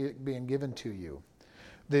time being given to you.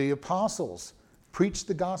 The apostles preached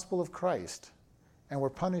the gospel of Christ and were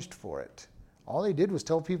punished for it. All they did was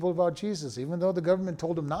tell people about Jesus, even though the government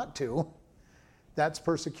told them not to. That's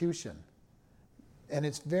persecution. And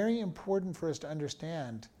it's very important for us to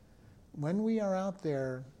understand when we are out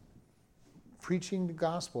there preaching the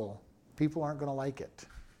gospel, people aren't going to like it.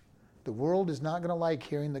 The world is not going to like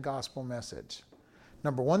hearing the gospel message.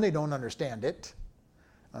 Number one, they don't understand it.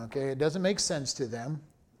 Okay, it doesn't make sense to them.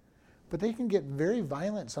 But they can get very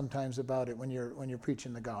violent sometimes about it when you're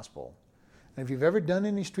preaching the gospel. And if you've ever done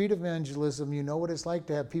any street evangelism, you know what it's like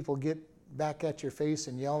to have people get back at your face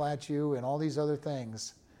and yell at you and all these other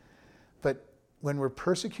things. But when we're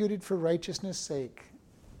persecuted for righteousness' sake,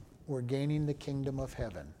 we're gaining the kingdom of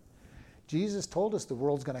heaven. Jesus told us the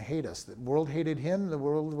world's going to hate us. The world hated him, the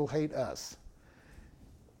world will hate us.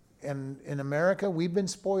 And in America, we've been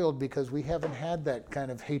spoiled because we haven't had that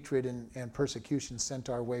kind of hatred and persecution sent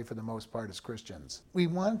our way for the most part as Christians. We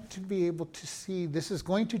want to be able to see, this is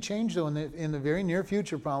going to change though in the very near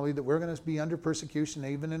future probably, that we're going to be under persecution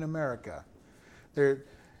even in America.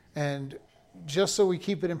 And just so we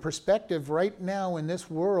keep it in perspective, right now in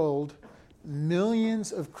this world,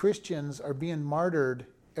 millions of Christians are being martyred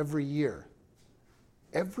every year.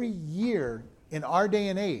 Every year in our day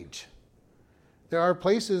and age. There are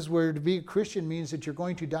places where to be a Christian means that you're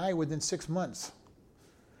going to die within 6 months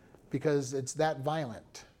because it's that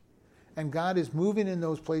violent. And God is moving in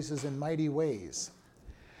those places in mighty ways.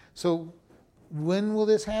 So when will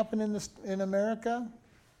this happen in America?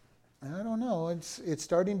 I don't know. It's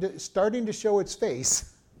starting to show its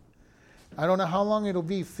face. I don't know how long it'll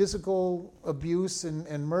be physical abuse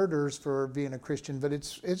and murders for being a Christian, but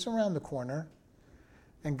it's around the corner.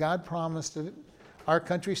 And God promised it. Our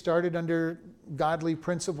country started under godly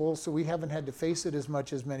principles, so we haven't had to face it as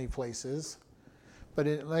much as many places. But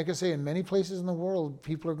like I say, in many places in the world,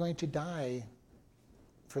 people are going to die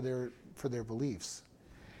for their beliefs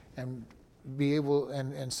and be able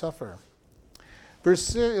and suffer.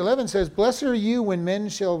 Verse 11 says, "Blessed are you when men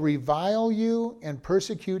shall revile you and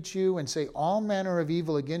persecute you and say all manner of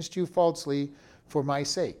evil against you falsely for my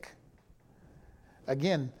sake."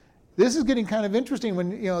 Again, this is getting kind of interesting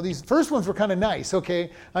when, these first ones were kind of nice.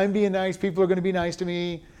 Okay, I'm being nice, people are going to be nice to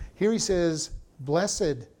me. Here he says,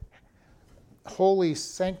 blessed, holy,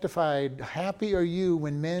 sanctified, happy are you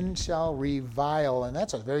when men shall revile. And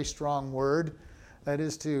that's a very strong word. That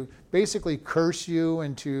is to basically curse you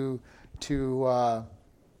and to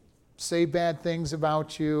say bad things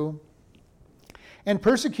about you and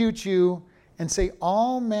persecute you and say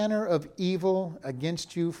all manner of evil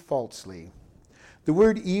against you falsely. The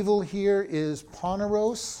word evil here is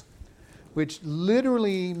poneros, which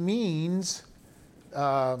literally means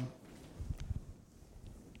to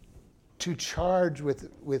charge with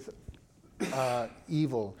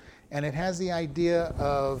evil. And it has the idea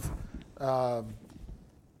of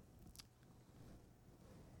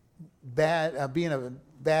being a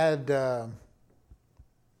bad, a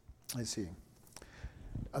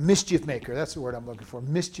mischief maker. That's the word I'm looking for.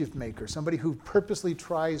 Mischief maker. Somebody who purposely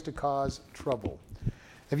tries to cause trouble.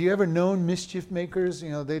 Have you ever known mischief makers?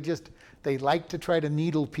 They like to try to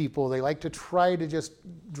needle people. They like to try to just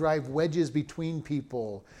drive wedges between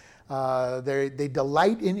people. They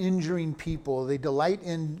delight in injuring people. They delight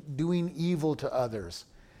in doing evil to others.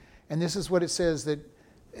 And this is what it says, that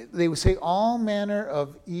they would say all manner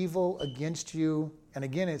of evil against you. And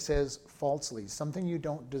again, it says falsely, something you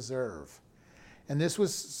don't deserve. And this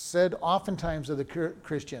was said oftentimes of the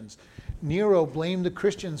Christians. Nero blamed the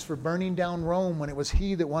Christians for burning down Rome when it was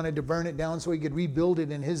he that wanted to burn it down so he could rebuild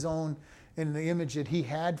it in the image that he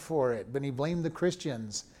had for it. But he blamed the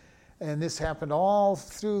Christians. And this happened all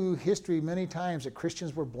through history many times, that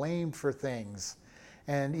Christians were blamed for things.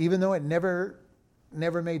 And even though it never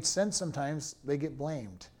made sense sometimes, they get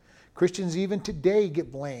blamed. Christians even today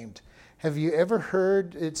get blamed. Have you ever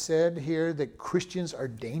heard it said here that Christians are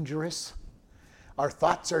dangerous? Our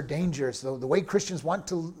thoughts are dangerous. The way Christians want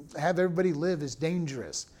to have everybody live is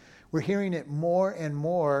dangerous. We're hearing it more and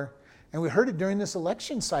more. And we heard it during this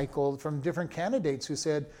election cycle from different candidates who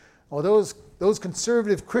said, well, those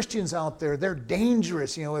conservative Christians out there, they're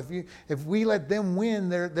dangerous. If we let them win,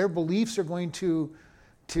 their beliefs are going to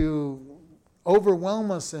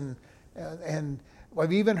overwhelm us. And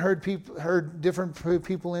I've even heard different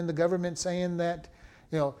people in the government saying that,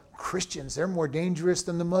 Christians, they're more dangerous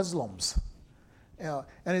than the Muslims. And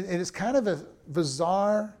it is kind of a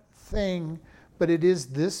bizarre thing, but it is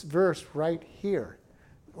this verse right here.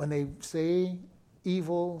 When they say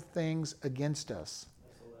evil things against us.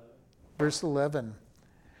 Verse 11.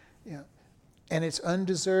 And it's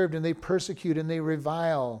undeserved, and they persecute and they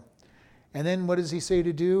revile. And then what does he say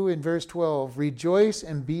to do in verse 12? Rejoice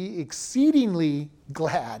and be exceedingly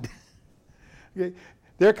glad. Okay?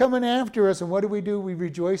 They're coming after us, and what do? We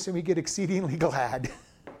rejoice and we get exceedingly glad.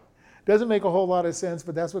 Doesn't make a whole lot of sense,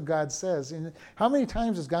 but that's what God says. And how many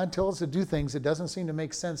times does God tell us to do things that doesn't seem to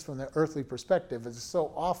make sense from the earthly perspective? It's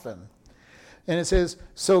so often. And it says,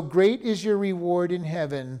 so great is your reward in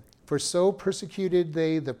heaven, for so persecuted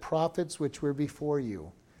they the prophets which were before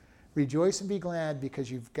you. Rejoice and be glad, because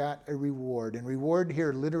you've got a reward. And reward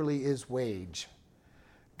here literally is wage.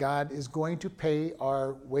 God is going to pay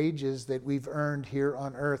our wages that we've earned here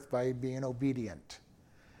on earth by being obedient.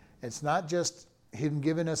 It's not just him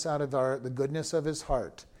giving us out of the goodness of his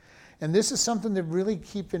heart. And this is something to really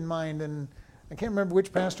keep in mind. And I can't remember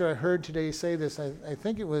which pastor I heard today say this. I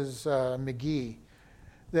think it was McGee.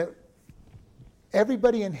 That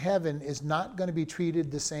everybody in heaven is not going to be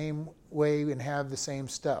treated the same way and have the same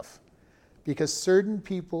stuff. Because certain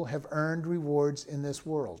people have earned rewards in this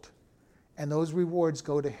world. And those rewards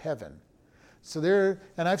go to heaven. So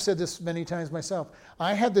and I've said this many times myself,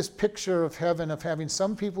 I have this picture of heaven of having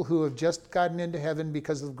some people who have just gotten into heaven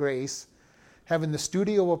because of grace, having the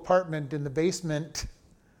studio apartment in the basement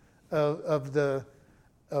of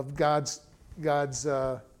God's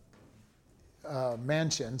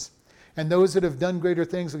mansions, and those that have done greater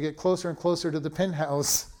things will get closer and closer to the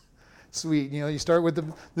penthouse suite. You start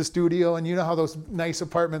with the studio, and you know how those nice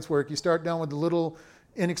apartments work. You start down with the little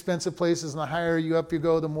inexpensive places, and the higher you up you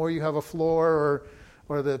go, the more you have a floor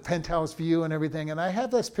or the penthouse view and everything. And I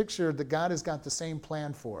have this picture that God has got the same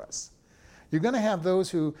plan for us. You're going to have those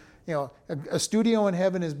who, a studio in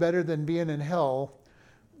heaven is better than being in hell,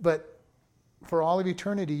 but for all of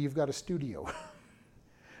eternity, you've got a studio,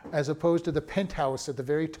 as opposed to the penthouse at the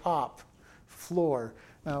very top floor.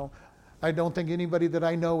 Now, I don't think anybody that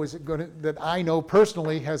I know that I know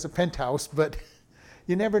personally has a penthouse, but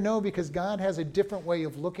you never know, because God has a different way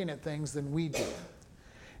of looking at things than we do.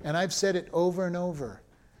 And I've said it over and over.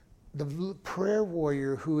 The prayer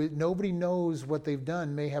warrior who nobody knows what they've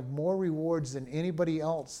done may have more rewards than anybody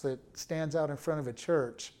else that stands out in front of a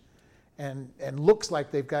church and looks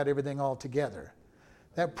like they've got everything all together.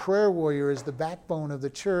 That prayer warrior is the backbone of the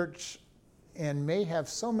church and may have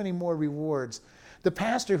so many more rewards. The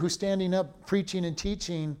pastor who's standing up preaching and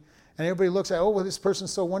teaching, and everybody looks at, oh, well, this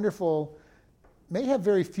person's so wonderful, may have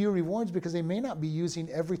very few rewards because they may not be using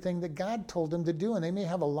everything that God told them to do, and they may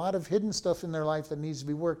have a lot of hidden stuff in their life that needs to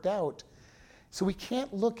be worked out. So we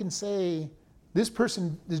can't look and say, this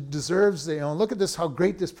person deserves, look at this, how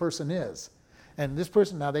great this person is. And this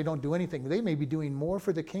person, now they don't do anything. They may be doing more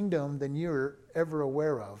for the kingdom than you're ever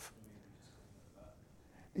aware of.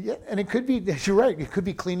 Yeah, and it could be, you're right, it could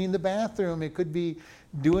be cleaning the bathroom. It could be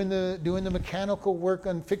doing the mechanical work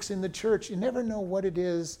on fixing the church. You never know what it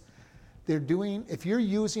is they're doing. If you're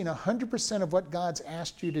using 100% of what God's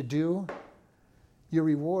asked you to do, your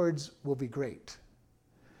rewards will be great.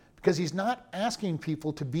 Because he's not asking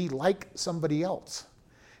people to be like somebody else.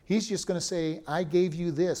 He's just going to say, I gave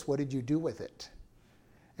you this. What did you do with it?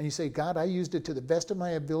 And you say, God, I used it to the best of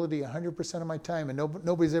my ability 100% of my time. And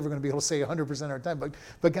nobody's ever going to be able to say 100% of the time.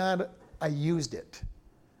 But God, I used it.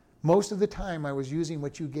 Most of the time I was using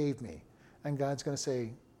what you gave me. And God's going to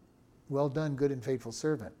say, well done, good and faithful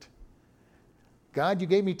servant. God, you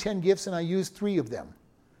gave me 10 gifts and I used 3 of them.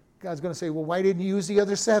 God's going to say, well, why didn't you use the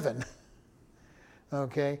other 7?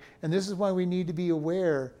 Okay? And this is why we need to be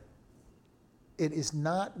aware it is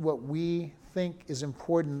not what we think is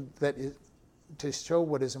important that is to show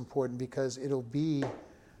what is important, because it'll be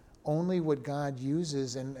only what God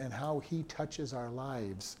uses and how he touches our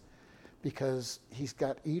lives, because he's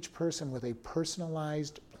got each person with a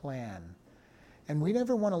personalized plan. And we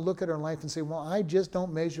never want to look at our life and say, well, I just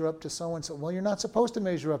don't measure up to so-and-so. Well, you're not supposed to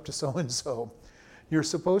measure up to so-and-so. You're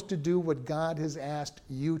supposed to do what God has asked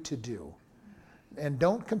you to do. And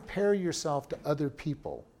don't compare yourself to other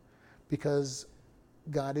people, because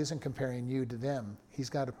God isn't comparing you to them. He's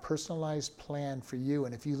got a personalized plan for you.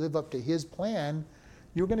 And if you live up to his plan,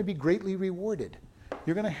 you're going to be greatly rewarded.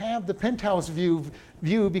 You're going to have the penthouse view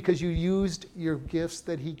because you used your gifts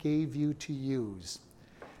that he gave you to use.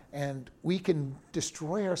 And we can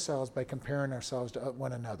destroy ourselves by comparing ourselves to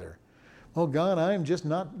one another. Oh God, I'm just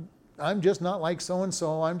not like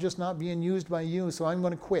so-and-so. I'm just not being used by you, so I'm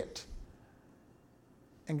going to quit.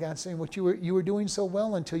 And God's saying, what you were doing so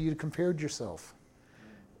well until you compared yourself.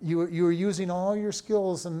 You were using all your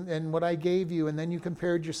skills and what I gave you, and then you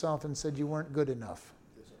compared yourself and said you weren't good enough.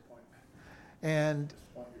 And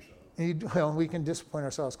well, we can disappoint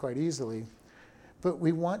ourselves quite easily. But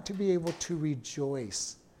we want to be able to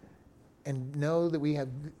rejoice and know that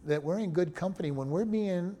we're in good company. When we're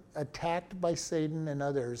being attacked by Satan and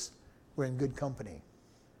others, we're in good company.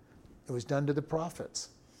 It was done to the prophets.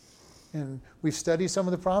 And we've studied some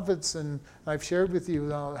of the prophets, and I've shared with you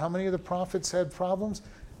how many of the prophets had problems.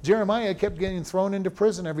 Jeremiah kept getting thrown into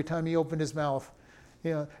prison every time he opened his mouth.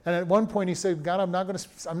 And at one point he said, God, I'm not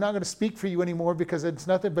going to speak for you anymore because it's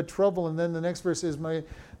nothing but trouble. And then the next verse is,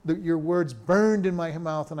 your words burned in my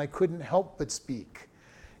mouth and I couldn't help but speak.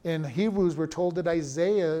 In Hebrews, we're told that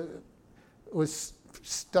Isaiah was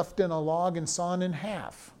stuffed in a log and sawn in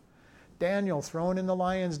half. Daniel thrown in the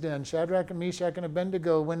lion's den. Shadrach and Meshach and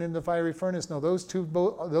Abednego went into the fiery furnace. No,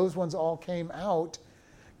 those ones all came out.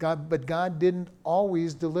 But God didn't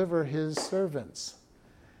always deliver his servants.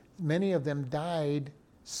 Many of them died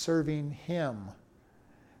serving him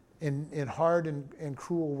in hard and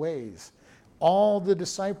cruel ways. All the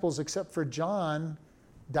disciples except for John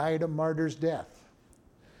died a martyr's death.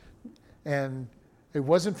 And it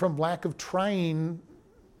wasn't from lack of trying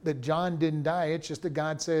that John didn't die. It's just that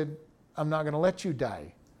God said, I'm not going to let you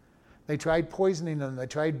die. They tried poisoning him. They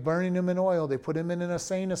tried burning him in oil. They put him in an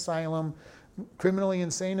insane asylum, criminally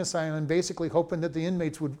insane asylum, basically hoping that the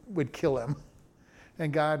inmates would kill him.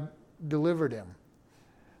 And God delivered him.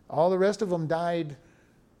 All the rest of them died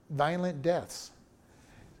violent deaths.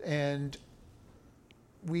 And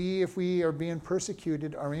we, if we are being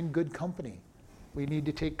persecuted, are in good company. We need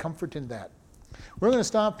to take comfort in that. We're going to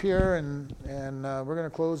stop here and we're going to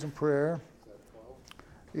close in prayer.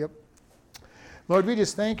 Yep. Lord, we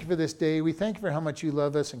just thank you for this day. We thank you for how much you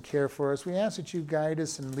love us and care for us. We ask that you guide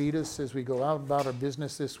us and lead us as we go out about our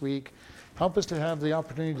business this week. Help us to have the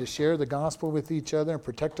opportunity to share the gospel with each other and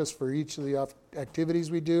protect us for each of the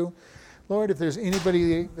activities we do. Lord, if there's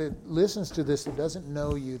anybody that listens to this that doesn't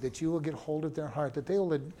know you, that you will get hold of their heart, that they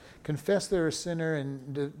will confess they're a sinner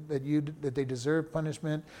and that they deserve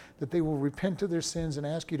punishment, that they will repent of their sins and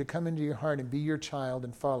ask you to come into your heart and be your child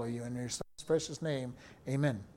and follow you. In your son's precious name, amen.